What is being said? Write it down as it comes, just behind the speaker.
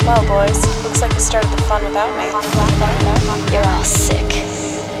Well, boys, looks like you started the fun without me. You're all sick.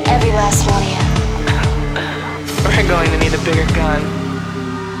 Every last one of you. We're going to need a bigger gun.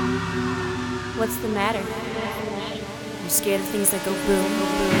 What's the matter? You scared of things that go boom?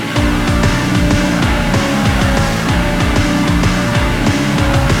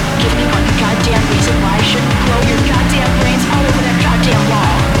 Give me one goddamn reason why I shouldn't blow your goddamn brains all over that goddamn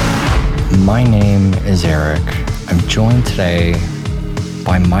wall. My name is Eric. I'm joined today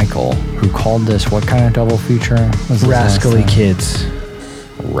by Michael, who called this what kind of double feature? Was Rascally Kids.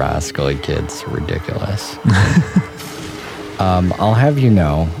 Rascally Kids. Ridiculous. I'll have you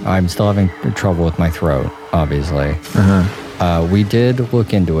know, I'm still having trouble with my throat, obviously. We did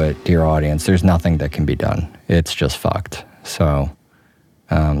look into it, dear audience. There's nothing that can be done. It's just fucked. So,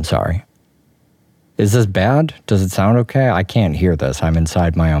 sorry. Is this bad? Does it sound okay? I can't hear this. I'm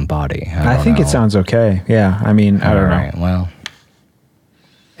inside my own body. I think it sounds okay. Yeah, I mean, I don't know. Well,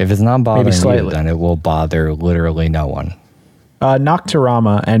 if it's not bothering you, slightly. then it will bother literally no one.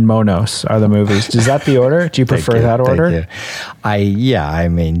 Nocturama and Monos are the movies. Is that the order? Do you prefer that order? I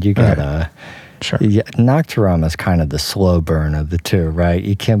mean, you gotta. Sure. Yeah, Nocturama is kind of the slow burn of the two, right?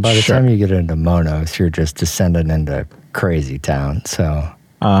 You can't. By the time you get into Monos, you're just descending into crazy town. So.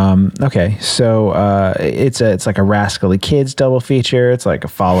 Okay, so it's like a Rascally Kids double feature. It's like a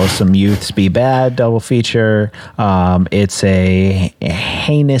Follow Some Youths Be Bad double feature. It's a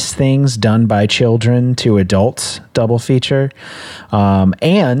heinous things done by children to adults double feature.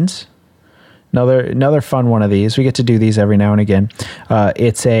 And another fun one of these. We get to do these every now and again.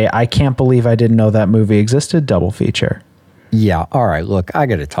 It's a I can't believe I didn't know that movie existed double feature. Yeah. All right. Look, I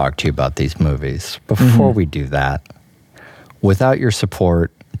got to talk to you about these movies. Before we do that, without your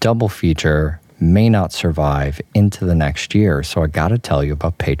support, double feature may not survive into the next year. So I got to tell you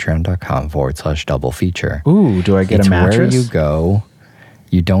about patreon.com/double feature. Ooh, do I get a mattress? Where you go,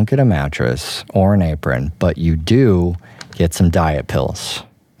 you don't get a mattress or an apron, but you do get some diet pills.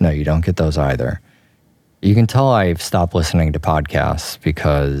 No, you don't get those either. You can tell I've stopped listening to podcasts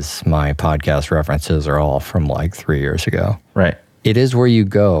because my podcast references are all from like 3 years ago. Right. It is where you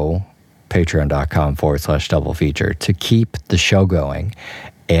go, patreon.com/double feature, to keep the show going.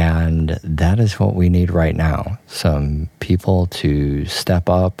 And that is what we need right now. Some people to step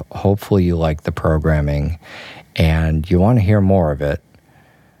up. Hopefully you like the programming and you want to hear more of it.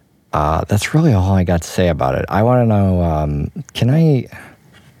 That's really all I got to say about it. I want to know,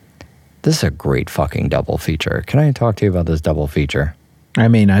 this is a great fucking double feature. Can I talk to you about this double feature? I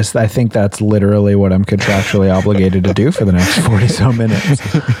mean, I think that's literally what I'm contractually obligated to do for the next 40-so minutes.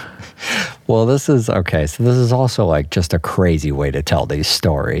 Well, this is okay. So this is also like just a crazy way to tell these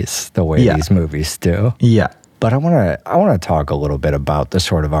stories, the way these movies do. Yeah. But I want to talk a little bit about the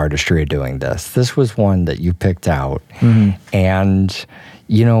sort of artistry of doing this. This was one that you picked out. And,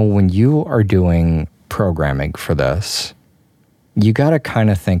 you know, when you are doing programming for this, you got to kind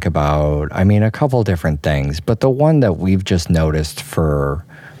of think about, I mean, a couple different things. But the one that we've just noticed for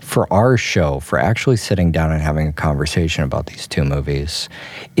our show, for actually sitting down and having a conversation about these two movies,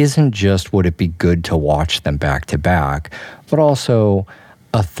 isn't just would it be good to watch them back to back, but also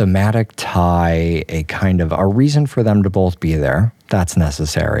a thematic tie, a kind of a reason for them to both be there. That's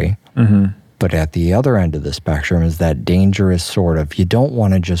necessary. But at the other end of the spectrum is that dangerous sort of, you don't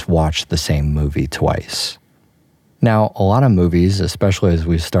want to just watch the same movie twice. Now, a lot of movies, especially as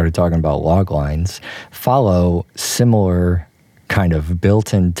we started talking about log lines, follow similar kind of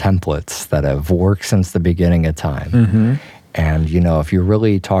built-in templates that have worked since the beginning of time. And, you know, if you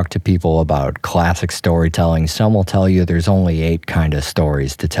really talk to people about classic storytelling, some will tell you there's only 8 kind of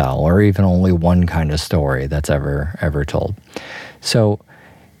stories to tell, or even only one kind of story that's ever told. So,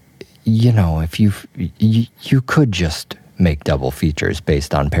 you know, if you could just make double features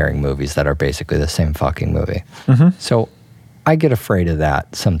based on pairing movies that are basically the same fucking movie. So I get afraid of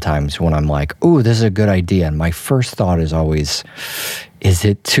that sometimes when I'm like, ooh, this is a good idea. And my first thought is always, is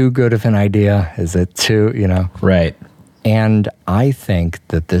it too good of an idea? Is it too, you know? Right. And I think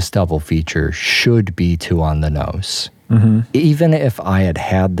that this double feature should be too on the nose. Even if I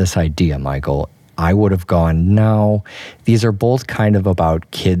had this idea, Michael, I would have gone, no, these are both kind of about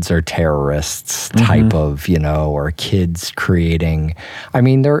kids or terrorists type of, you know, or kids creating. I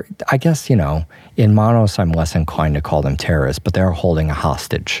mean, I guess, you know, in Monos, I'm less inclined to call them terrorists, but they're holding a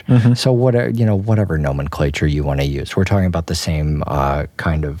hostage. So whatever nomenclature you want to use, we're talking about the same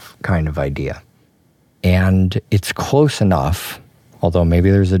kind of idea. And it's close enough, although maybe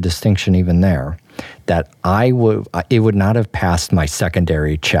there's a distinction even there, that it would not have passed my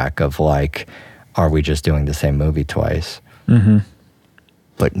secondary check of like, are we just doing the same movie twice?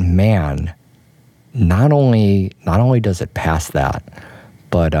 But man, not only does it pass that,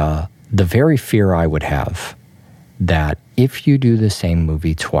 But the very fear I would have that if you do the same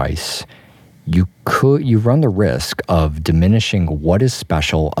movie twice, you run the risk of diminishing what is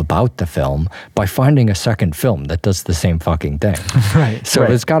special about the film by finding a second film that does the same fucking thing. Right. So if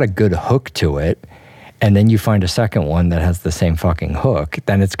it's got a good hook to it, and then you find a second one that has the same fucking hook,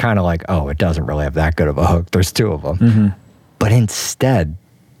 then it's kind of like, oh, it doesn't really have that good of a hook. There's two of them. Mm-hmm. But instead,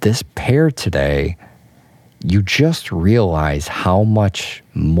 this pair today, you just realize how much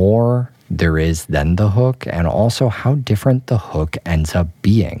more there is than the hook, and also how different the hook ends up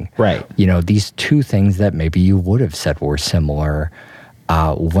being. Right. You know, these two things that maybe you would have said were similar,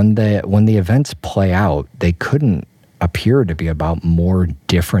 when the events play out, they couldn't appear to be about more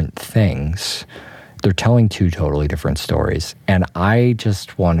different things. They're telling two totally different stories. And I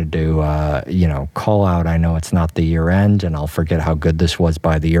just wanted to, call out, I know it's not the year end, and I'll forget how good this was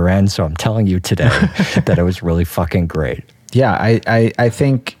by the year end, so I'm telling you today that it was really fucking great. Yeah, I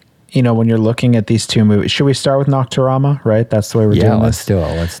think, when you're looking at these two movies, should we start with Nocturama, right? That's the way we're doing this? Yeah,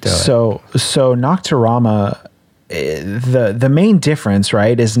 let's do it. So Nocturama, the main difference,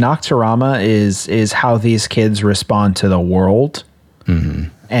 right, is Nocturama is how these kids respond to the world. Mm-hmm.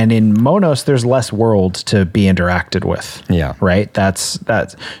 And in Monos, there's less world to be interacted with. Yeah. Right? That's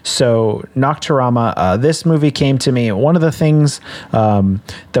so Nocturama, this movie came to me. One of the things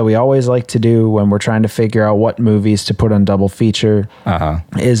that we always like to do when we're trying to figure out what movies to put on double feature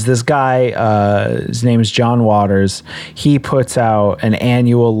is this guy, his name is John Waters. He puts out an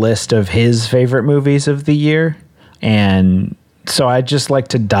annual list of his favorite movies of the year. And so I just like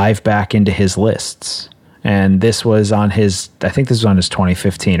to dive back into his lists. And this was on his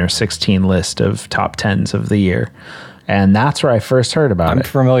 2015 or 16 list of top 10s of the year. And that's where I first heard about it. I'm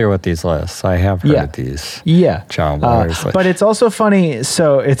familiar with these lists. I have heard of these. Yeah. John Waters. But it's also funny.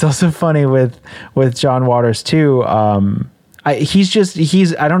 So it's also funny with John Waters too. I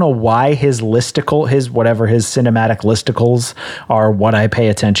don't know why his cinematic listicles are what I pay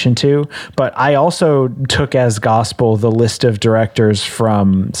attention to, but I also took as gospel the list of directors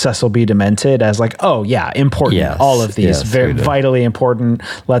from Cecil B. Demented as like, oh yeah, important. Yes, all of these, yes, very vitally important.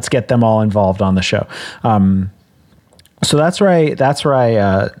 Let's get them all involved on the show. So that's where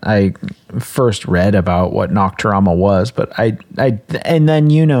I first read about what Nocturama was, but and then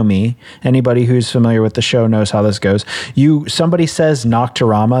me, anybody who's familiar with the show knows how this goes. Somebody says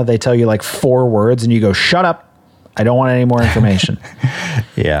Nocturama, they tell you like 4 words, and you go, shut up, I don't want any more information.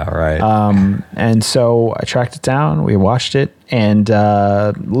 Yeah, right. And so I tracked it down, we watched it, and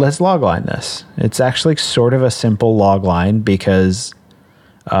let's logline this. It's actually sort of a simple logline because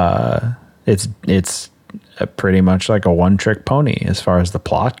it's pretty much like a one-trick pony as far as the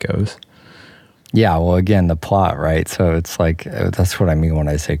plot goes. Yeah, well, again, the plot, right? So it's like, that's what I mean when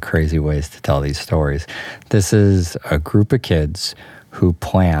I say crazy ways to tell these stories. This is a group of kids who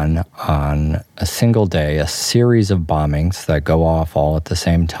plan on a single day, a series of bombings that go off all at the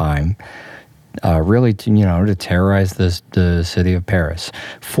same time, really to terrorize the city of Paris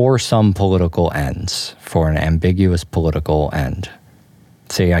for some political ends, for an ambiguous political end.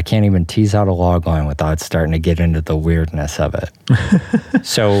 See, I can't even tease out a log line without starting to get into the weirdness of it.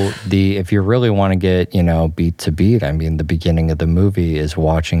 So if you really want to get, beat to beat, I mean, the beginning of the movie is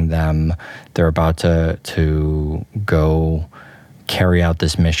watching them. They're about to go carry out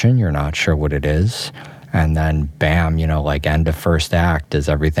this mission. You're not sure what it is. And then bam, end of first act as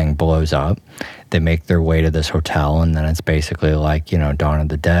everything blows up. They make their way to this hotel, and then it's basically like, Dawn of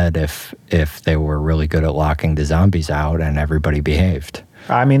the Dead if they were really good at locking the zombies out and everybody behaved.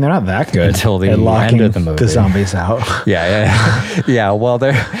 I mean, they're not that good until the at locking end of the movie. The zombies out. Yeah. Well,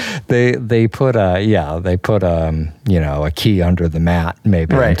 they put a key under the mat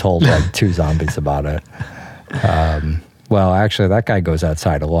maybe, right, and told like 2 zombies about it. Well, actually, that guy goes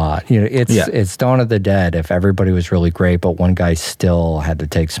outside a lot. It's Dawn of the Dead if everybody was really great, but one guy still had to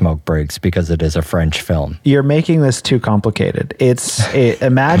take smoke breaks because it is a French film. You're making this too complicated.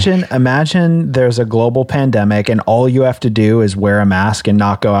 Imagine there's a global pandemic and all you have to do is wear a mask and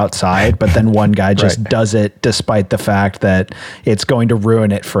not go outside, but then one guy just does it despite the fact that it's going to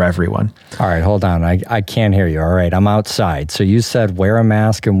ruin it for everyone. All right, hold on. I can't hear you. All right, I'm outside. So you said wear a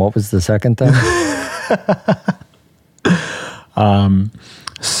mask, and what was the second thing?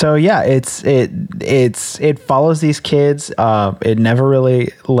 So yeah, it follows these kids. It never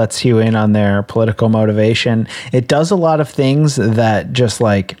really lets you in on their political motivation. It does a lot of things that just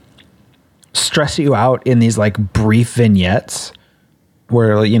like stress you out in these like brief vignettes.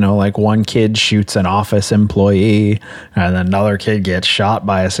 where, you know, like one kid shoots an office employee and another kid gets shot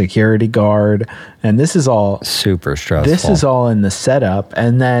by a security guard. And this is all super stressful. This is all in the setup.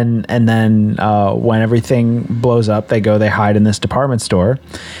 And then when everything blows up, they hide in this department store.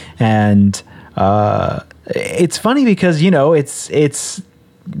 And it's funny because, you know, it's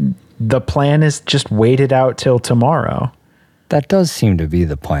the plan is just wait it out till tomorrow. That does seem to be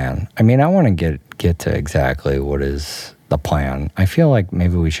the plan. I mean, I want to get to exactly what is the plan. I feel like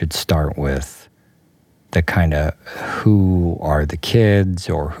maybe we should start with the kind of who are the kids,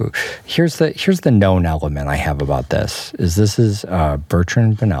 or who. Here's the known element I have about this is a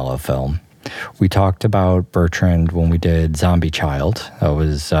Bertrand Bonello film. We talked about Bertrand when we did Zombie Child. That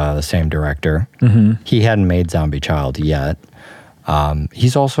was the same director. Mm-hmm. He hadn't made Zombie Child yet.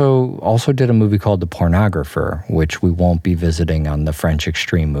 He's also did a movie called The Pornographer, which we won't be visiting on the French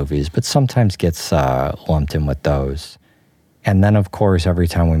Extreme movies, but sometimes gets lumped in with those. And then, of course, every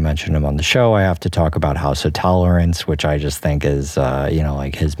time we mention him on the show, I have to talk about House of Tolerance, which I just think is,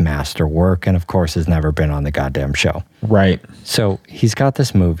 like his master work, and of course has never been on the goddamn show. Right. So he's got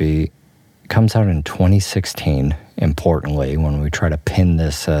this movie, comes out in 2016, importantly, when we try to pin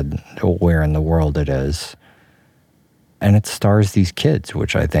this where in the world it is. And it stars these kids,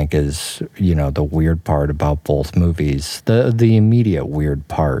 which I think is, you know, the weird part about both movies, the immediate weird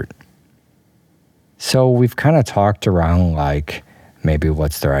part. So we've kind of talked around, like, maybe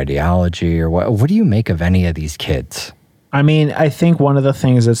what's their ideology, or what do you make of any of these kids? I mean, I think one of the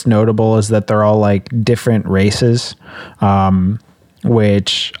things that's notable is that they're all like different races,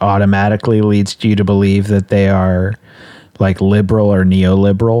 which automatically leads you to believe that they are like liberal or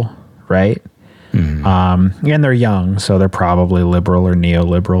neoliberal, right? Mm-hmm. And they're young, so they're probably liberal or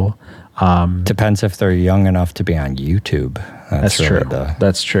neoliberal. Depends if they're young enough to be on YouTube. That's really true.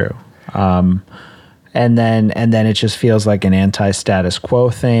 That's true. And then it just feels like an anti-status quo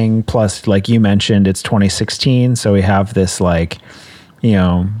thing. Plus, like you mentioned, it's 2016, so we have this, like, you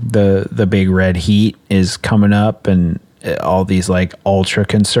know, the big red heat is coming up, and all these like ultra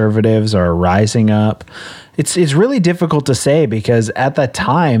conservatives are rising up. It's really difficult to say because at that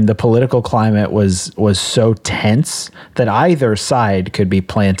time the political climate was so tense that either side could be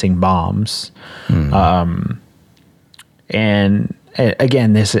planting bombs. And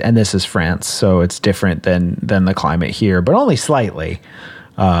again, this is France, so it's different than the climate here, but only slightly.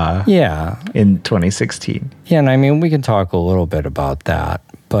 In 2016. Yeah, and I mean, we can talk a little bit about that.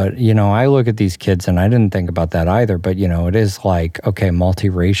 But, you know, I look at these kids and I didn't think about that either. But, you know, it is like, okay,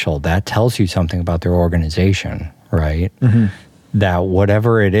 multiracial, that tells you something about their organization, right? Mm-hmm. That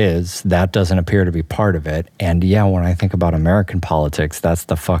whatever it is, that doesn't appear to be part of it. And yeah, when I think about American politics, that's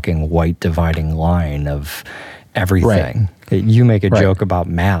the fucking white dividing line of everything. Right. You make a joke about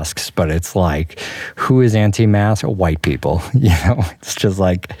masks, but it's like, who is anti-mask? White people. You know, it's just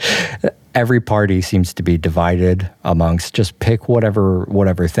like every party seems to be divided amongst just pick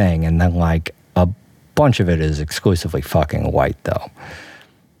whatever thing, and then like a bunch of it is exclusively fucking white though.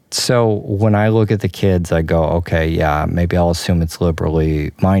 So when I look at the kids, I go, okay, yeah, maybe I'll assume it's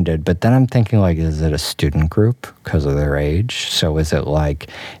liberally minded. But then I'm thinking, like, is it a student group because of their age? So is it like,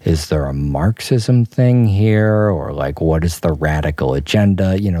 is there a Marxism thing here? Or like, what is the radical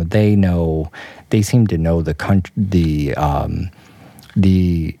agenda? You know, they seem to know the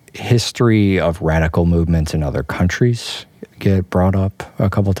history of radical movements in other countries get brought up a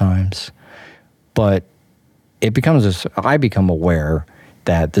couple times. But it becomes I become aware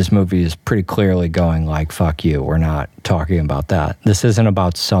that this movie is pretty clearly going like, fuck you, we're not talking about that. This isn't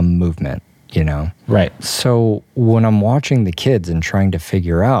about some movement, you know? Right. So when I'm watching the kids and trying to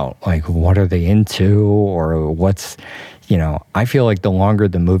figure out, like, what are they into, or what's, you know, I feel like the longer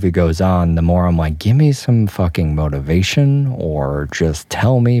the movie goes on, the more I'm like, give me some fucking motivation, or just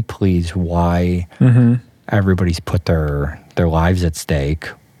tell me, please, why everybody's put their lives at stake.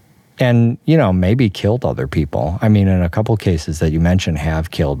 And, you know, maybe killed other people. I mean, in a couple cases that you mentioned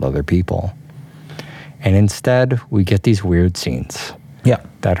have killed other people. And instead, we get these weird scenes. Yeah.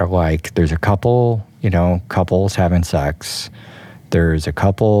 That are like, there's a couple, you know, couples having sex. There's a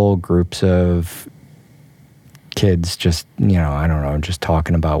couple groups of kids just, you know, I don't know, just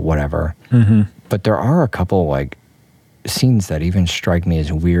talking about whatever. Mm-hmm. But there are a couple, like, scenes that even strike me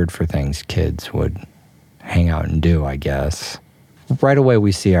as weird for things kids would hang out and do, I guess. Right away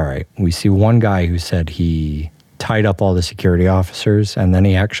we see one guy who said he tied up all the security officers and then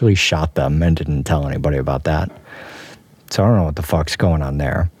he actually shot them and didn't tell anybody about that. So I don't know what the fuck's going on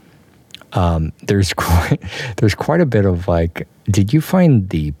there. There's quite a bit of, like, did you find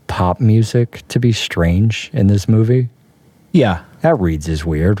the pop music to be strange in this movie? Yeah. that reads as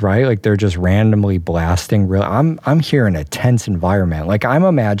weird, right? Like they're just randomly blasting real. I'm here in a tense environment. Like I'm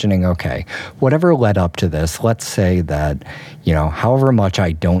imagining, okay, whatever led up to this, let's say that, however much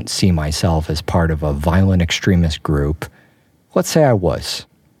I don't see myself as part of a violent extremist group, let's say I was.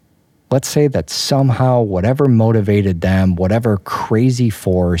 Let's say that somehow whatever motivated them, whatever crazy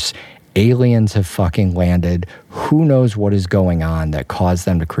force, aliens have fucking landed, who knows what is going on that caused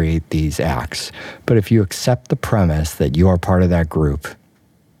them to create these acts. But if you accept the premise that you are part of that group,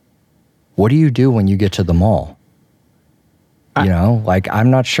 what do you do when you get to the mall? I'm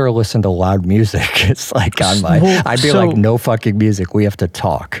not sure listen to loud music. It's like, I'd be like, no fucking music. We have to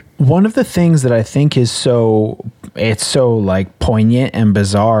talk. One of the things that I think is so like poignant and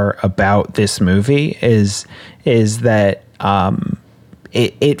bizarre about this movie is that,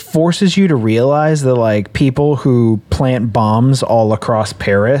 it forces you to realize that like people who plant bombs all across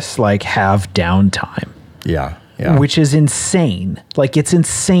Paris like have downtime. Yeah. Which is insane. Like it's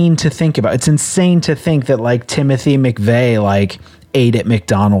insane to think about. It's insane to think that like Timothy McVeigh like ate at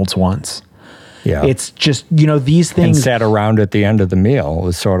McDonald's once. Yeah. It's just, these things. And sat around at the end of the meal. It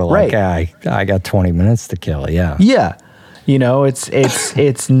was sort of like, I got 20 minutes to kill. Yeah. Yeah.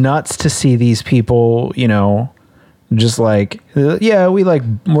 It's nuts to see these people, just like,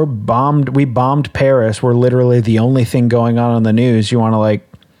 we bombed Paris. We're literally the only thing going on the news. You want to like,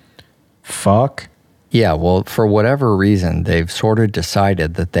 fuck? Yeah, well, for whatever reason, they've sort of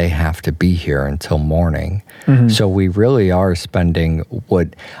decided that they have to be here until morning. Mm-hmm. So we really are spending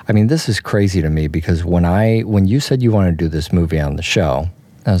this is crazy to me because when you said you want to do this movie on the show,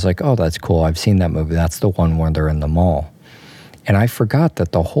 I was like, oh, that's cool. I've seen that movie. That's the one where they're in the mall. And I forgot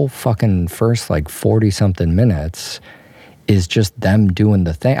that the whole fucking first 40-something minutes is just them doing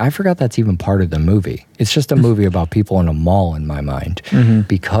the thing. I forgot that's even part of the movie. It's just a movie about people in a mall in my mind. Mm-hmm.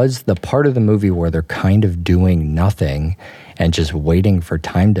 Because the part of the movie where they're kind of doing nothing and just waiting for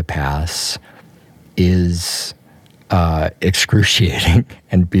time to pass is excruciating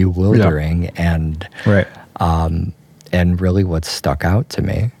and bewildering and really what stuck out to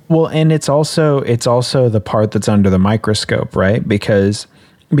me. Well, and it's also the part that's under the microscope, right? Because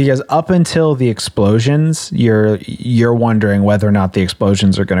up until the explosions, you're wondering whether or not the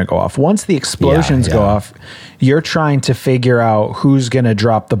explosions are going to go off. Once the explosions go off, you're trying to figure out who's going to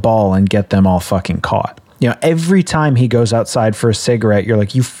drop the ball and get them all fucking caught. Every time he goes outside for a cigarette, you're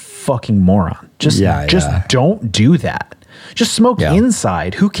like, you fucking moron. Just don't do that. Just smoke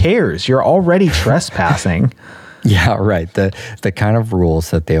inside. Who cares? You're already trespassing. Yeah, right. The kind of rules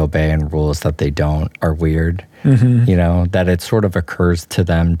that they obey and rules that they don't are weird. Mm-hmm. That it sort of occurs to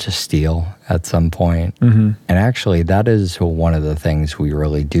them to steal at some point. Mm-hmm. And actually, that is one of the things we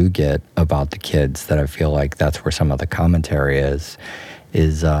really do get about the kids that I feel like that's where some of the commentary is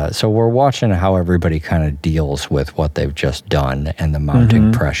so we're watching how everybody kind of deals with what they've just done and the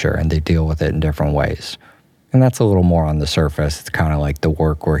mounting pressure, and they deal with it in different ways. And that's a little more on the surface. It's kind of like the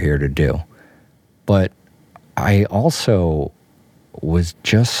work we're here to do. But I also was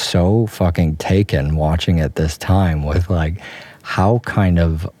just so fucking taken watching it this time with like how kind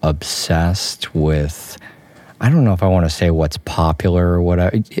of obsessed with, I don't know if I want to say what's popular or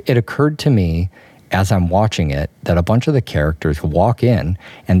whatever. It occurred to me as I'm watching it that a bunch of the characters walk in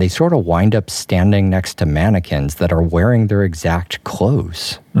and they sort of wind up standing next to mannequins that are wearing their exact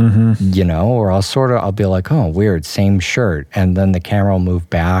clothes, or I'll be like, oh, weird, same shirt. And then the camera will move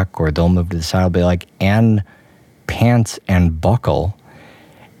back or they'll move to the side. I'll be like, and pants and buckle.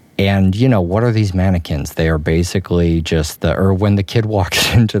 And, what are these mannequins? They are basically just or when the kid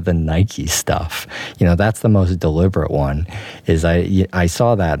walks into the Nike stuff, that's the most deliberate one, is I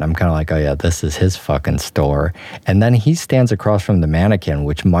saw that and I'm kind of like, oh yeah, this is his fucking store. And then he stands across from the mannequin,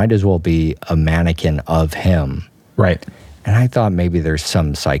 which might as well be a mannequin of him. Right. And I thought maybe there's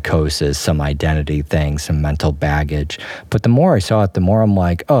some psychosis, some identity thing, some mental baggage. But the more I saw it, the more I'm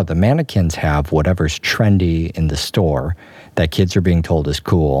like, oh, the mannequins have whatever's trendy in the store that kids are being told is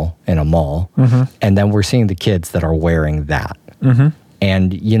cool in a mall. Mm-hmm. And then we're seeing the kids that are wearing that. Mm-hmm.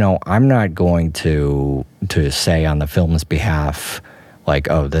 And, I'm not going to say on the film's behalf, like,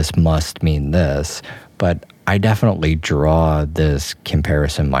 oh, this must mean this. But I definitely draw this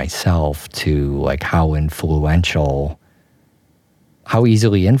comparison myself to, like, how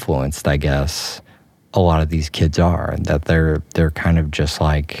easily influenced, I guess, a lot of these kids are, and that they're kind of just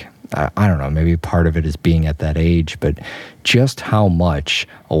like, I don't know, maybe part of it is being at that age, but just how much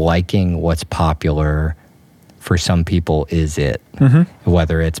liking what's popular, for some people is it.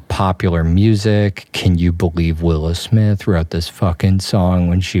 Whether it's popular music, can you believe Willow Smith wrote this fucking song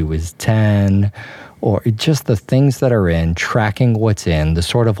when she was 10? Or just the things that are in, tracking what's in, the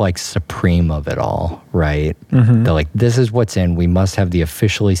sort of like supreme of it all, right? They're like, this is what's in. We must have the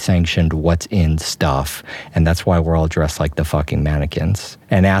officially sanctioned what's in stuff. And that's why we're all dressed like the fucking mannequins.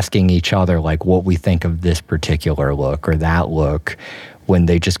 And asking each other like what we think of this particular look or that look, when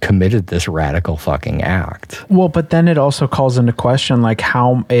they just committed this radical fucking act. Well, but then it also calls into question, like,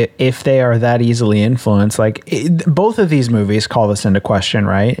 how, if they are that easily influenced, like, both of these movies call this into question,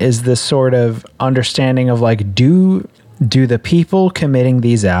 right? Is this sort of understanding of, like, do the people committing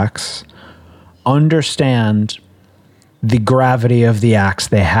these acts understand the gravity of the acts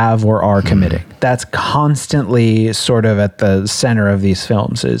they have or are committing? That's constantly sort of at the center of these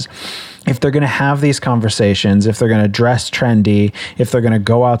films, is if they're going to have these conversations, if they're going to dress trendy, if they're going to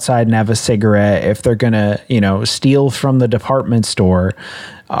go outside and have a cigarette, if they're going to, you know, steal from the department store,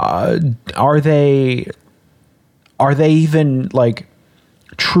 are they even like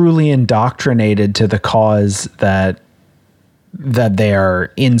truly indoctrinated to the cause that they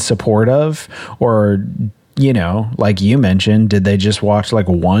are in support of? Or, you know, like you mentioned, did they just watch like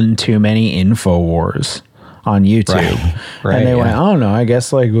one too many InfoWars on YouTube? Right, and they went, oh no, I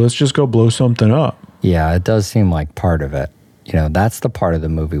guess like, let's just go blow something up. Yeah, it does seem like part of it. You know, that's the part of the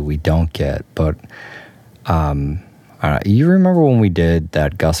movie we don't get. But you remember when we did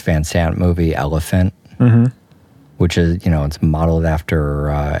that Gus Van Sant movie, Elephant? Which is, you know, it's modeled after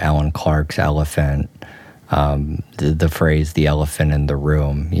Alan Clark's Elephant. The phrase, the elephant in the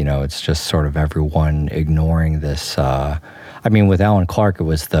room, you know, it's just sort of everyone ignoring this. I mean, with Alan Clark, it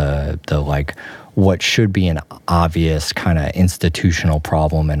was the like, what should be an obvious kind of institutional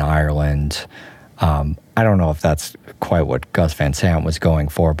problem in Ireland. I don't know if that's quite what Gus Van Sant was going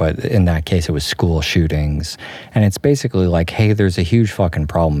for, but in that case, it was school shootings. And it's basically like, hey, there's a huge fucking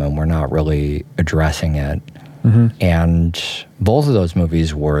problem and we're not really addressing it. And both of those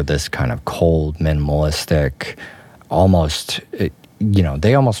movies were this kind of cold, minimalistic, almost, you know,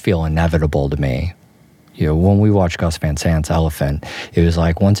 they almost feel inevitable to me. You know, when we watch Gus Van Sant's Elephant, it was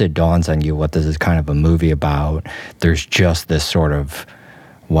like, once it dawns on you what this is kind of a movie about, there's just this sort of,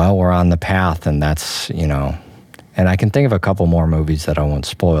 well, we're on the path, and that's, you know, and I can think of a couple more movies that I won't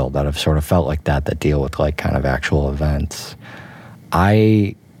spoil that have sort of felt like that deal with like kind of actual events.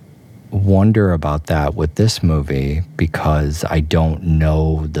 I wonder about that with this movie because I don't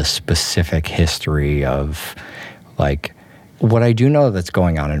know the specific history of, like, what I do know that's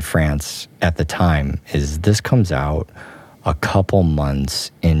going on in France at the time is this comes out a couple months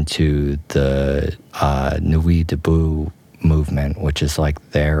into the Nuit Debout movement, which is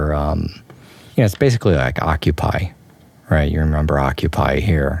like their, you know, it's basically like Occupy, right? You remember Occupy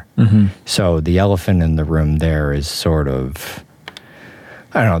here. So the elephant in the room there is sort of,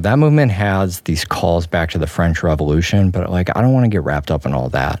 I don't know, that movement has these calls back to the French Revolution, but like, I don't want to get wrapped up in all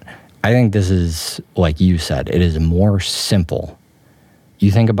that. I think this is, like you said, it is more simple.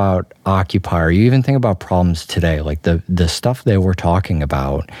 You think about Occupy, or you even think about problems today, like the stuff they were talking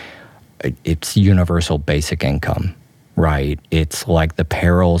about, it's universal basic income, right? It's like the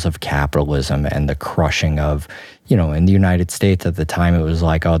perils of capitalism and the crushing of, you know, in the United States at the time, it was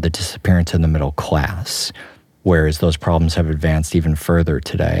like, oh, the disappearance of the middle class. Whereas those problems have advanced even further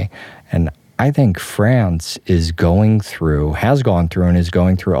today. And I think France is going through, has gone through, and is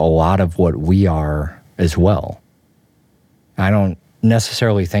going through a lot of what we are as well. I don't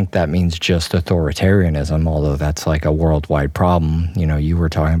necessarily think that means just authoritarianism, although that's like a worldwide problem. You know, you were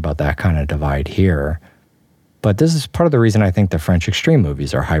talking about that kind of divide here. But this is part of the reason I think the French extreme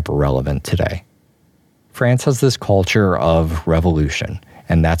movies are hyper-relevant today. France has this culture of revolution,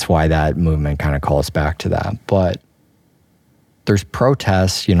 and that's why that movement kind of calls back to that. But there's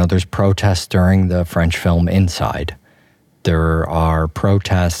protests, you know, there's protests during the French film Inside. There are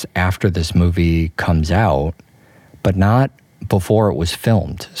protests after this movie comes out, but not before it was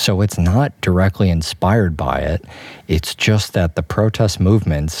filmed. So it's not directly inspired by it. It's just that the protest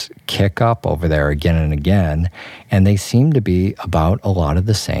movements kick up over there again and again, and they seem to be about a lot of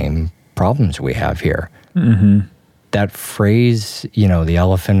the same problems we have here. That phrase, you know, the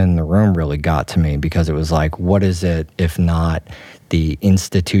elephant in the room really got to me because it was like, what is it if not the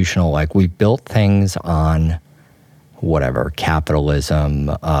institutional, like we built things on whatever,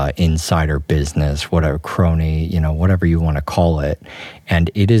 capitalism, insider business, whatever, crony, you know, whatever you want to call it,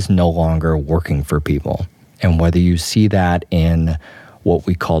 and it is no longer working for people. And whether you see that in what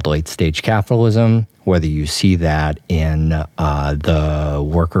we called late stage capitalism, whether you see that in the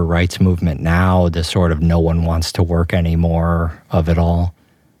worker rights movement now, the sort of no one wants to work anymore of it all,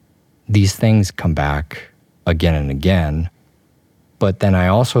 these things come back again and again. But then I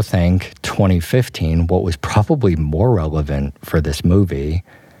also think 2015, what was probably more relevant for this movie,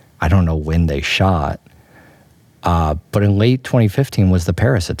 I don't know when they shot, but in late 2015 was the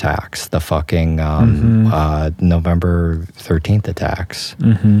Paris attacks, the fucking November 13th attacks.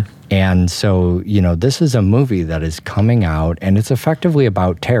 And so, you know, this is a movie that is coming out, and it's effectively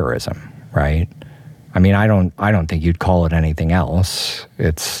about terrorism, right? I mean, I don't think you'd call it anything else.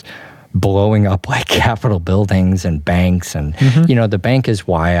 It's blowing up like Capitol buildings and banks, and you know, the bank is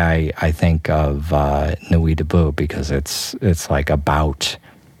why I think of Nuit Debout, because it's like about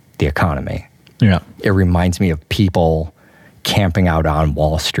the economy. Yeah, it reminds me of people camping out on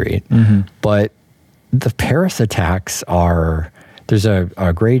Wall Street. But the Paris attacks are, there's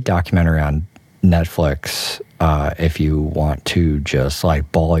a great documentary on Netflix if you want to just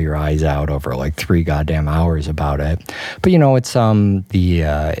like bawl your eyes out over like 3 goddamn hours about it. But you know, it's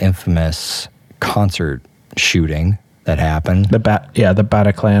the infamous concert shooting that happened. the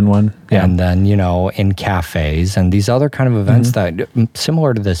Bataclan one. Yeah. And then, you know, in cafes and these other kind of events that,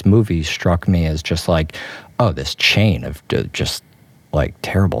 similar to this movie, struck me as just like, oh, this chain of just like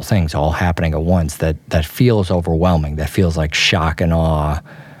terrible things all happening at once that feels overwhelming, that feels like shock and awe.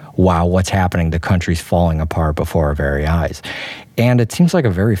 Wow, what's happening? The country's falling apart before our very eyes. And it seems like a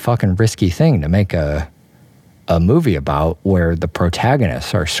very fucking risky thing to make a movie about, where the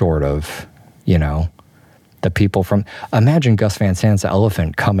protagonists are sort of, you know, the people from, imagine Gus Van Sant's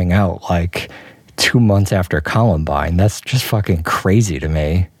Elephant coming out like 2 months after Columbine. That's just fucking crazy to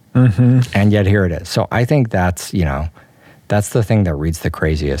me. And yet here it is. So I think that's, you know, that's the thing that reads the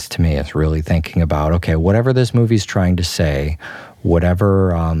craziest to me, is really thinking about, okay, whatever this movie's trying to say,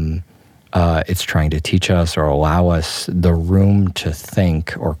 whatever it's trying to teach us or allow us the room to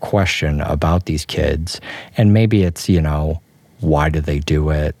think or question about these kids. And maybe it's, you know, why do they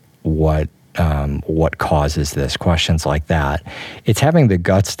do it? What causes this? Questions like that. It's having the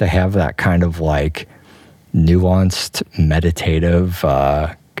guts to have that kind of like nuanced, meditative,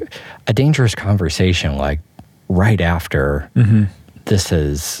 a dangerous conversation, like right after this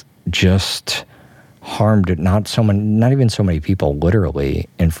has just harmed not even so many people literally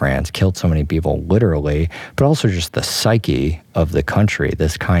in France, killed so many people literally, but also just the psyche of the country.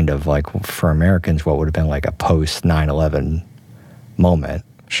 This kind of like, for Americans, what would have been like a post 9/11 moment.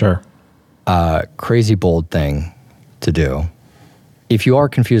 Sure. Crazy bold thing to do. If you are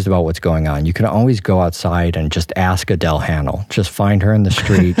confused about what's going on, you can always go outside and just ask Adele Hanel. Just find her in the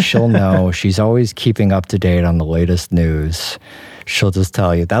street. She'll know. She's always keeping up to date on the latest news. She'll just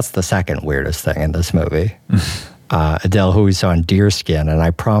tell you. That's the second weirdest thing in this movie. Adele, who we saw in Deerskin, and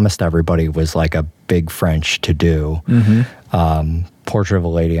I promised everybody was like a big French to-do. Portrait of a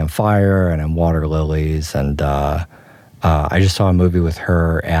Lady on Fire and in Water Lilies, and I just saw a movie with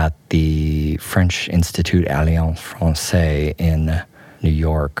her at the French Institut Alliance Francaise in New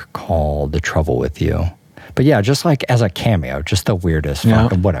York called The Trouble with You. But yeah, just like as a cameo, just the weirdest,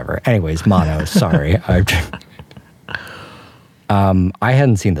 fucking whatever. Anyways, Monos, sorry. I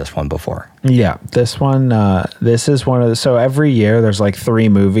hadn't seen this one before. Yeah, this one, this is one of the, so every year there's like 3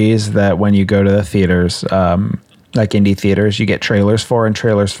 movies that when you go to the theaters, like indie theaters, you get trailers for, and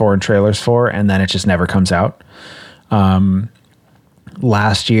then it just never comes out.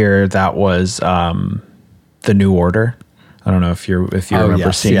 Last year that was The New Order. I don't know if you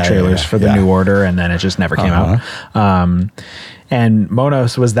remember seeing trailers for The New Order, and then it just never came out. And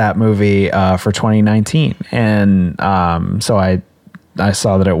Monos was that movie for 2019, and so I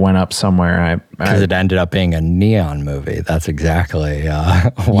saw that it went up somewhere. Because it ended up being a neon movie. That's exactly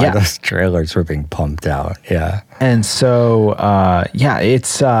why those trailers were being pumped out. Yeah, and so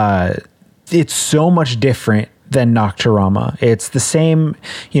it's so much different than Nocturama. It's the same,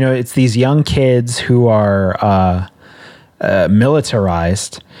 you know, it's these young kids who are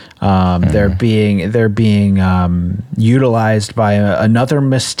militarized. They're being utilized by another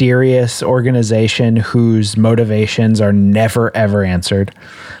mysterious organization whose motivations are never ever answered,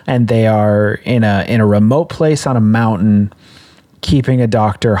 and they are in a remote place on a mountain, keeping a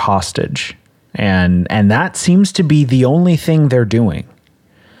doctor hostage, and that seems to be the only thing they're doing.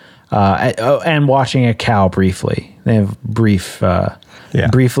 And watching a cow briefly. They have briefly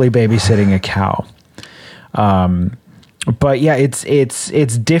babysitting a cow. But yeah,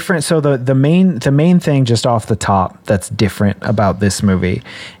 it's different. So the main thing just off the top that's different about this movie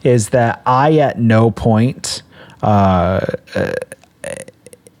is that I at no point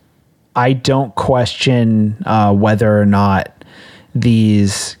I don't question whether or not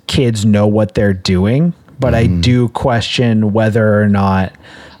these kids know what they're doing, but I do question whether or not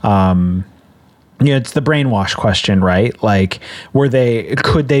Yeah, it's the brainwash question, right? Like,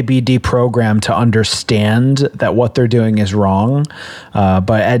 could they be deprogrammed to understand that what they're doing is wrong?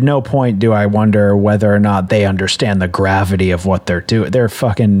 But at no point do I wonder whether or not they understand the gravity of what they're doing.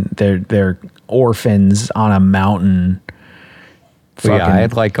 They're orphans on a mountain. Well, yeah, I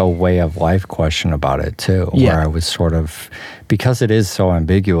had like a way of life question about it too, where I was sort of, because it is so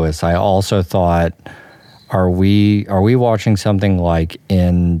ambiguous, I also thought, are we watching something like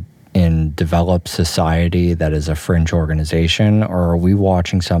in developed society that is a fringe organization, or are we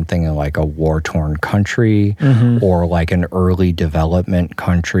watching something in like a war-torn country or like an early development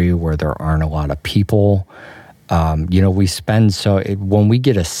country where there aren't a lot of people? We spend when we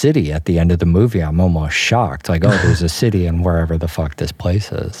get a city at the end of the movie, I'm almost shocked. Like, oh, there's a city in wherever the fuck this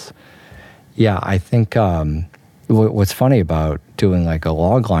place is. Yeah, I think what's funny about doing like a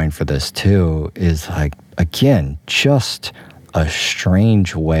log line for this too is like, again, just a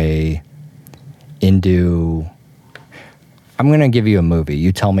strange way into... I'm going to give you a movie.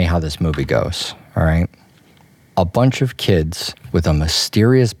 You tell me how this movie goes, all right? A bunch of kids with a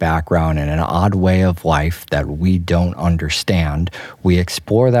mysterious background and an odd way of life that we don't understand. We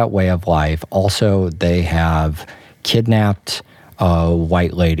explore that way of life. Also, they have kidnapped a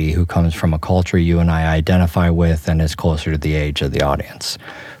white lady who comes from a culture you and I identify with and is closer to the age of the audience.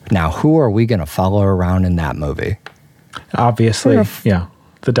 Now, who are we going to follow around in that movie? Obviously,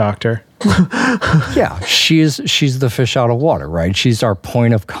 the doctor. Yeah, she's the fish out of water, right? She's our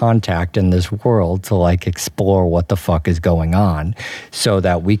point of contact in this world to like explore what the fuck is going on, so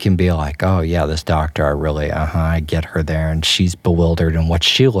that we can be like, oh yeah, this doctor, I get her there, and she's bewildered, and what's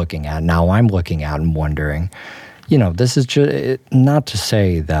she looking at? Now I'm looking at and wondering. This is just not to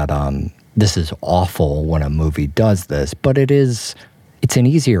say that this is awful when a movie does this, but it's an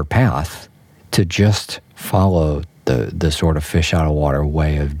easier path to just follow the sort of fish out of water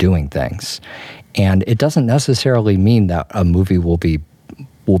way of doing things. And it doesn't necessarily mean that a movie will be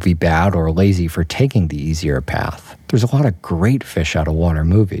bad or lazy for taking the easier path. There's a lot of great fish out of water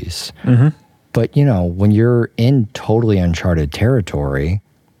movies. But, when you're in totally uncharted territory,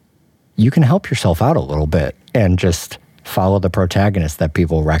 you can help yourself out a little bit and just follow the protagonist that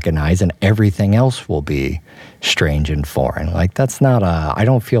people recognize, and everything else will be strange and foreign. Like, that's not I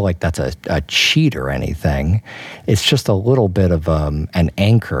don't feel like that's a cheat or anything. It's just a little bit of an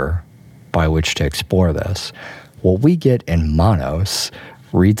anchor by which to explore this. What we get in Monos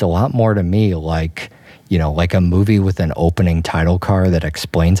reads a lot more to me like, like a movie with an opening title card that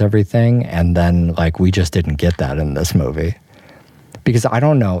explains everything, and then like we just didn't get that in this movie. Because I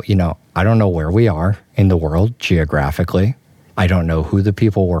don't know, I don't know where we are in the world geographically. I don't know who the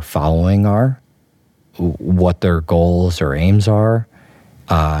people we're following are, what their goals or aims are,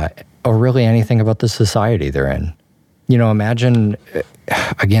 or really anything about the society they're in. Imagine,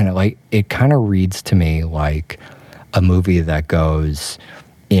 again, like it kind of reads to me like a movie that goes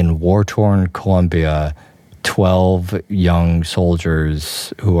in war-torn Colombia, 12 young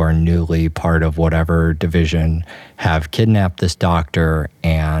soldiers who are newly part of whatever division have kidnapped this doctor,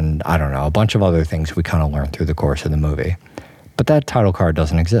 and I don't know, a bunch of other things we kind of learn through the course of the movie. But that title card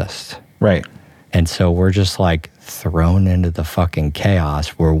doesn't exist. Right. And so we're just like thrown into the fucking chaos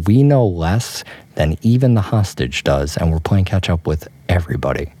where we know less than even the hostage does, and we're playing catch up with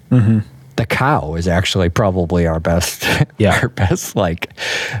everybody. The cow is actually probably our best, our best like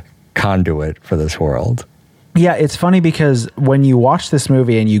conduit for this world. Yeah, it's funny because when you watch this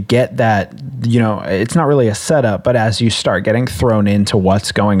movie and you get that, it's not really a setup, but as you start getting thrown into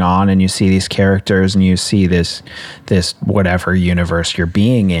what's going on and you see these characters and you see this whatever universe you're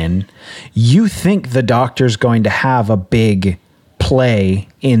being in, you think the doctor's going to have a big play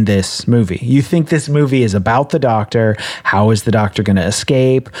in this movie. You think this movie is about the doctor. How is the doctor going to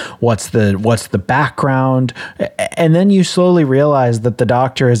escape? What's the background? And then you slowly realize that the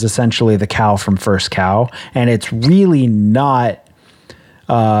doctor is essentially the cow from First Cow, and it's really not.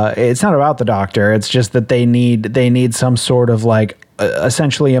 It's not about the doctor. It's just that they need some sort of like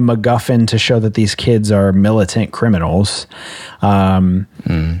essentially a MacGuffin to show that these kids are militant criminals, and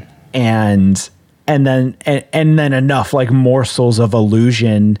then enough like morsels of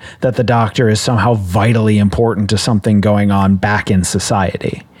illusion that the doctor is somehow vitally important to something going on back in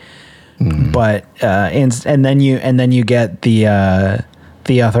society. But and then you get the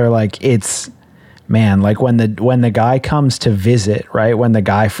other, like, it's, man, like when the guy comes to visit, right? When the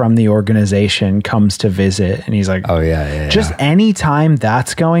guy from the organization comes to visit, and he's like, oh yeah. Just any time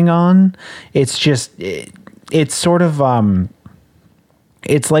that's going on, it's just it's sort of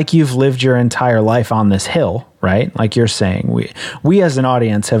it's like you've lived your entire life on this hill, right? Like you're saying, we as an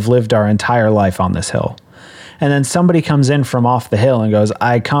audience have lived our entire life on this hill. And then somebody comes in from off the hill and goes,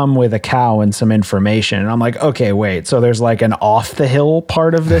 I come with a cow and some information. And I'm like, okay, wait, so there's like an off the hill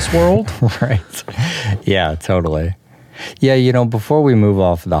part of this world? Right. Yeah, totally. Yeah, you know, before we move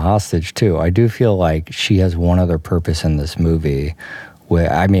off the hostage too, I do feel like she has one other purpose in this movie.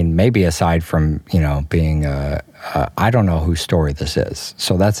 Where, I mean, maybe aside from, you know, being I don't know whose story this is.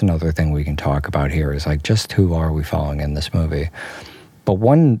 So that's another thing we can talk about here is like, just who are we following in this movie? But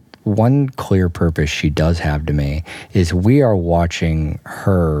one clear purpose she does have to me is we are watching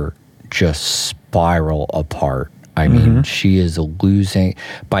her just spiral apart. I mean, she is losing.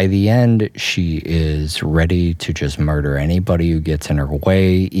 By the end, she is ready to just murder anybody who gets in her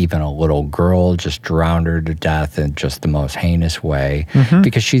way. Even a little girl, just drown her to death in just the most heinous way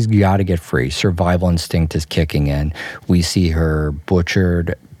because she's got to get free. Survival instinct is kicking in. We see her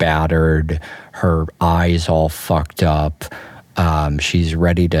butchered, battered, her eyes all fucked up. She's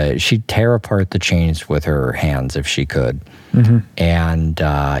ready to, she'd tear apart the chains with her hands if she could. And,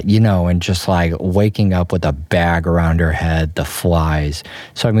 you know, and just like waking up with a bag around her head, the flies.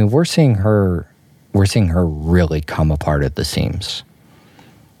 So, I mean, we're seeing her really come apart at the seams.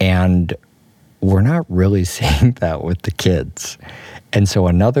 And we're not really seeing that with the kids. And so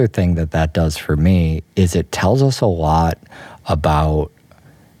another thing that does for me is it tells us a lot about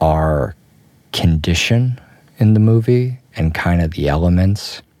our condition in the movie and kind of the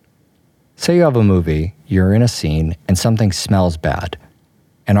elements. Say you have a movie, you're in a scene, and something smells bad.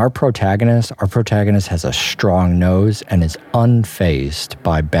 And our protagonist has a strong nose and is unfazed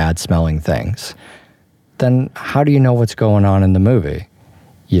by bad-smelling things. Then how do you know what's going on in the movie?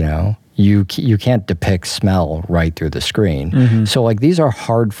 You know? You can't depict smell right through the screen. So, like, these are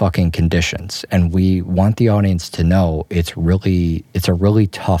hard fucking conditions, and we want the audience to know it's a really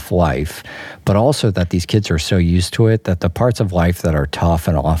tough life, but also that these kids are so used to it that the parts of life that are tough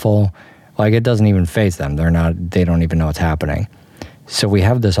and awful, like, it doesn't even faze them. They don't even know what's happening. So we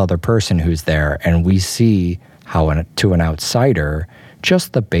have this other person who's there, and we see how, to an outsider,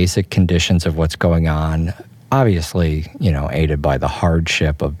 just the basic conditions of what's going on, obviously, you know, aided by the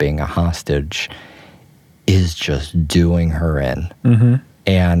hardship of being a hostage, is just doing her in.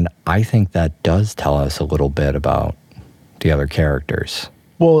 And I think that does tell us a little bit about the other characters.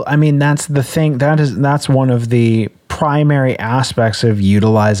 Well, I mean, that's the thing. That's one of the primary aspects of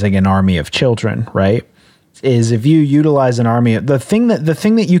utilizing an army of children, right? Is if you utilize an army, the thing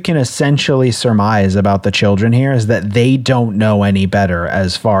that you can essentially surmise about the children here is that they don't know any better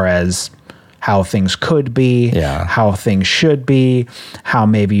as far as how things could be, how things should be, how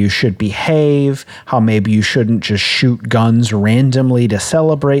maybe you should behave, how maybe you shouldn't just shoot guns randomly to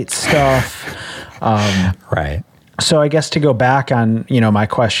celebrate stuff. Right. So I guess to go back on, you know, my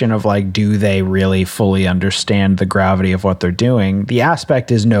question of like, do they really fully understand the gravity of what they're doing? The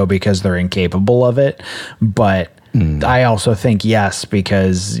aspect is no, because they're incapable of it. But I also think yes,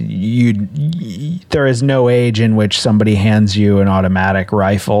 because there is no age in which somebody hands you an automatic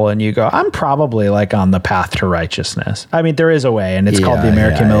rifle and you go, I'm probably like on the path to righteousness. I mean, there is a way, and it's called the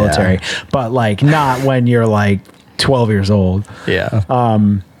American military, but like not when you're like 12 years old.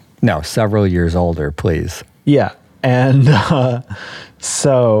 No, several years older, please. Yeah. And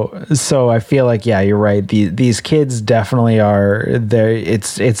so I feel like, yeah, you're right. These kids definitely are there.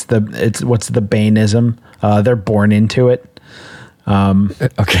 It's what's the Bainism? They're born into it.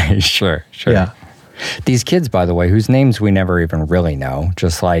 Okay, sure. Yeah. These kids, by the way, whose names we never even really know,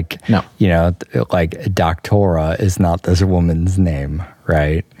 just like, you know, like Doctora is not this woman's name,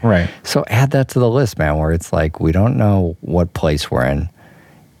 right? Right. So add that to the list, man, where it's like, we don't know what place we're in.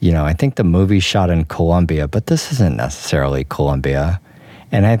 You know, I think the movie's shot in Colombia, but this isn't necessarily Colombia.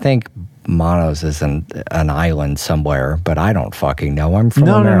 And I think Monos is an island somewhere, but I don't fucking know. I'm from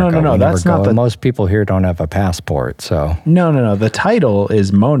America. No. That's not most people here don't have a passport, so. No. The title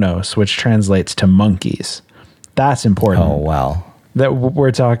is Monos, which translates to monkeys. That's important. Oh, well. That we're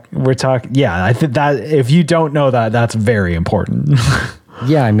talking. Yeah, I think that if you don't know that, that's very important.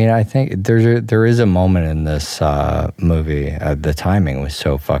 Yeah, I mean, I think there is a moment in this movie. The timing was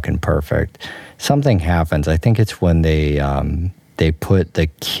so fucking perfect. Something happens. I think it's when they put the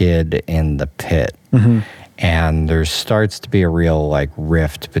kid in the pit, and there starts to be a real like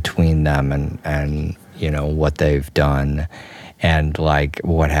rift between them and you know what they've done, and like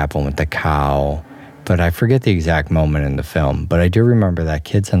what happened with the cow. But I forget the exact moment in the film. But I do remember that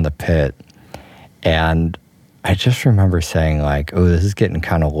kid's in the pit, and I just remember saying like, oh, this is getting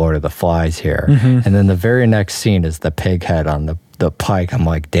kind of Lord of the Flies here. And then the very next scene is the pig head on the pike. I'm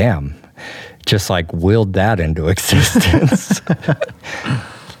like, damn, just like willed that into existence.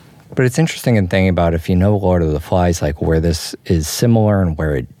 But it's interesting in thinking about if you know Lord of the Flies, like where this is similar and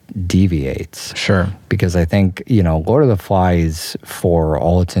where it deviates. Sure. Because I think, Lord of the Flies, for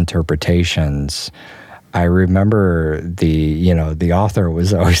all its interpretations, I remember the author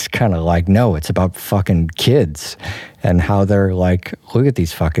was always kind of like, no, it's about fucking kids and how they're like, look at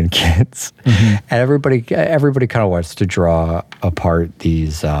these fucking kids. Mm-hmm. And everybody kind of wants to draw apart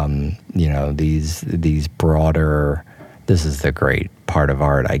these, these broader, this is the great part of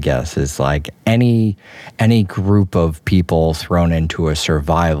art, I guess, is like any group of people thrown into a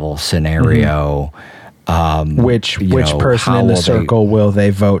survival scenario. Mm-hmm. Which person in the circle will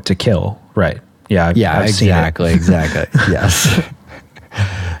they vote to kill? Right. Yeah. I've exactly. Yes.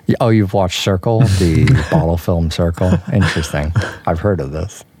 Oh, you've watched Circle, the bottle film Circle? Interesting. I've heard of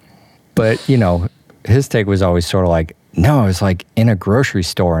this. But, his take was always sort of like, no, I was like in a grocery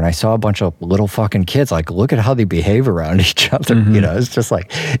store and I saw a bunch of little fucking kids. Like, look at how they behave around each other. Mm-hmm. It's just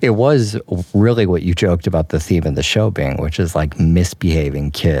like, it was really what you joked about the theme of the show being, which is like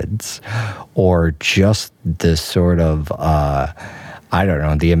misbehaving kids, or just this sort of, I don't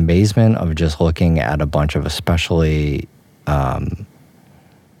know, the amazement of just looking at a bunch of especially,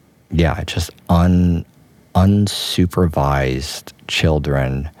 just unsupervised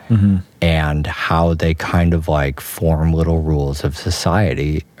children, mm-hmm. and how they kind of like form little rules of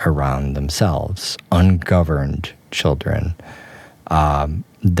society around themselves, ungoverned children.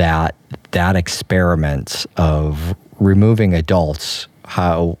 That experiment of removing adults,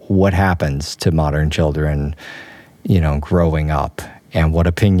 what happens to modern children, growing up, and what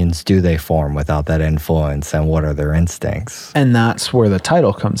opinions do they form without that influence, and what are their instincts? And that's where the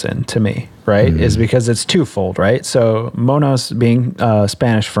title comes in to me, right? Mm-hmm. Is because it's twofold, right? So monos, being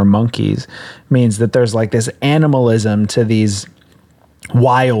Spanish for monkeys, means that there's like this animalism to these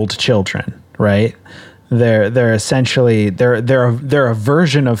wild children, right? They're essentially they're a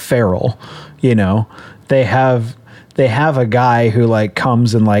version of feral, They have a guy who like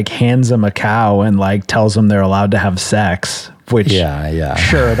comes and like hands them a cow and like tells them they're allowed to have sex, which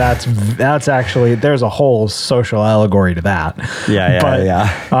sure, that's actually, there's a whole social allegory to that.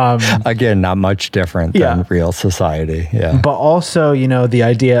 Again, not much different than real society. But also, the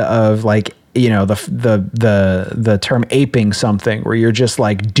idea of like, the term aping something, where you're just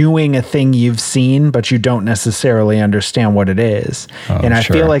like doing a thing you've seen, but you don't necessarily understand what it is. And I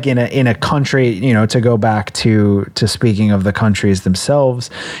feel like in a country, to go back to speaking of the countries themselves,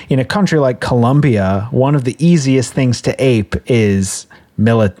 in a country like Colombia, one of the easiest things to ape is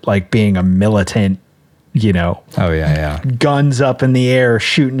being a militant, guns up in the air,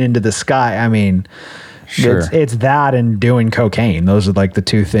 shooting into the sky. I mean, sure. It's that and doing cocaine. Those are like the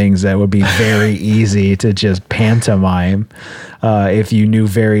two things that would be very easy to just pantomime if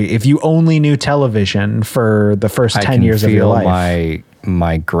you only knew television for the first 10 years of your life.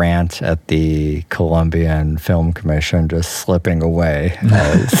 My grant at the Colombian Film Commission just slipping away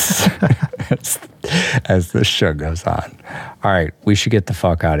as the show goes on. All right, we should get the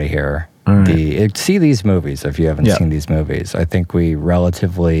fuck out of here. Right. See these movies if you haven't seen these movies. I think we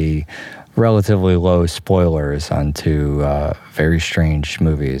relatively low spoilers onto very strange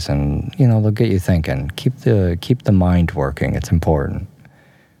movies, and they'll get you thinking. Keep the mind working. It's important.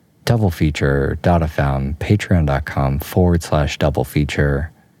 Doublefeature.fm, patreon.com/doublefeature.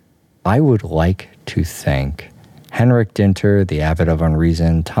 I would like to thank Henrik Dinter, the Abbot of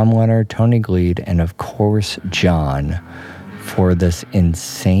Unreason, Tom Leonard, Tony Gleed, and of course John for this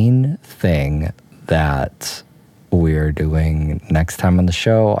insane thing that we're doing next time on the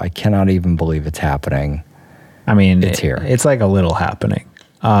show. I cannot even believe it's happening. I mean, it's here. It's like a little happening.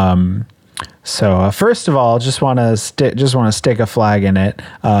 So first of all, just want to stick a flag in it.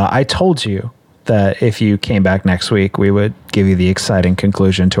 I told you that if you came back next week, we would give you the exciting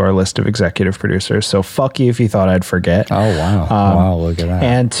conclusion to our list of executive producers. So fuck you if you thought I'd forget. Oh, wow. Wow, look at that.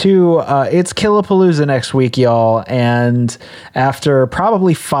 And two, it's Killapalooza next week, y'all. And after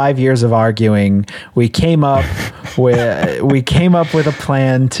probably 5 years of arguing, we came up with a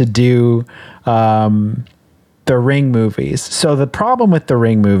plan to do the Ring movies. So the problem with the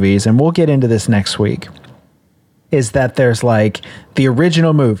Ring movies, and we'll get into this next week, is that there's like the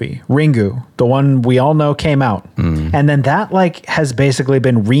original movie, Ringu, the one we all know came out. And then that like has basically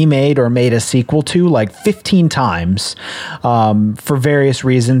been remade or made a sequel to like 15 times for various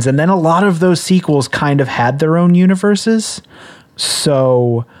reasons. And then a lot of those sequels kind of had their own universes.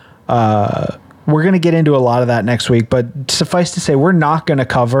 So we're going to get into a lot of that next week, but suffice to say, we're not going to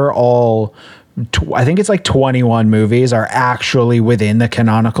cover all I think it's like 21 movies are actually within the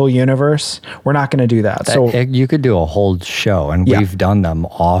canonical universe. We're not going to do that. So you could do a whole show, and we've done them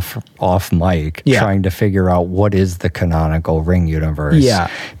off mic, trying to figure out what is the canonical Ring universe.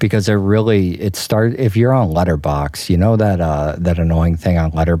 Yeah, because it started. If you're on Letterboxd, you know that annoying thing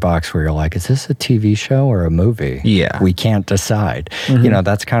on Letterboxd where you're like, is this a TV show or a movie? Yeah, we can't decide. You know,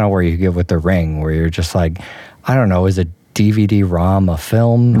 that's kind of where you get with the Ring, where you're just like, I don't know, is it DVD-ROM a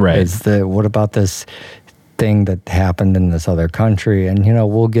film? Right. What about this thing that happened in this other country? And, you know,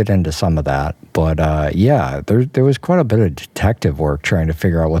 we'll get into some of that. But, there was quite a bit of detective work trying to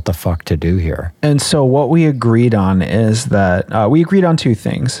figure out what the fuck to do here. And so what we agreed on is that we agreed on two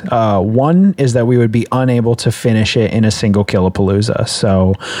things. One is that we would be unable to finish it in a single Killapalooza.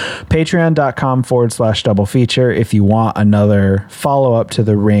 So patreon.com/double feature if you want another follow-up to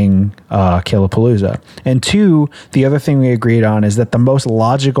the Ring Killapalooza. And two, the other thing we agreed on is that the most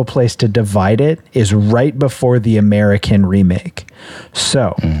logical place to divide it is right before the American remake.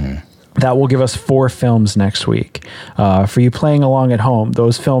 So that will give us 4 films next week. For you playing along at home,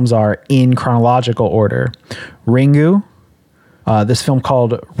 those films are in chronological order. Ringu, this film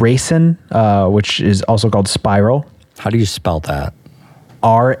called Racin', which is also called Spiral. How do you spell that?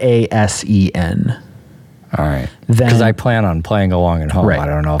 Rasen. All right. Because I plan on playing along at home. Right. I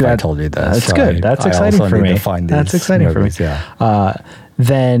don't know if I told you this. That's so good. That's exciting for me. That's exciting movies, for me. Yeah.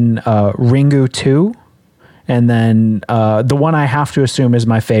 Then Ringu 2. And then the one I have to assume is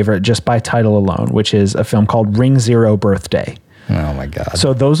my favorite just by title alone, which is a film called Ring Zero Birthday. Oh, my God.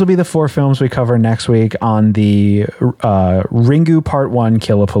 So those will be the 4 films we cover next week on the Ringu Part 1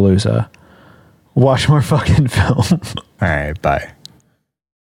 Killapalooza. Watch more fucking film. All right, bye.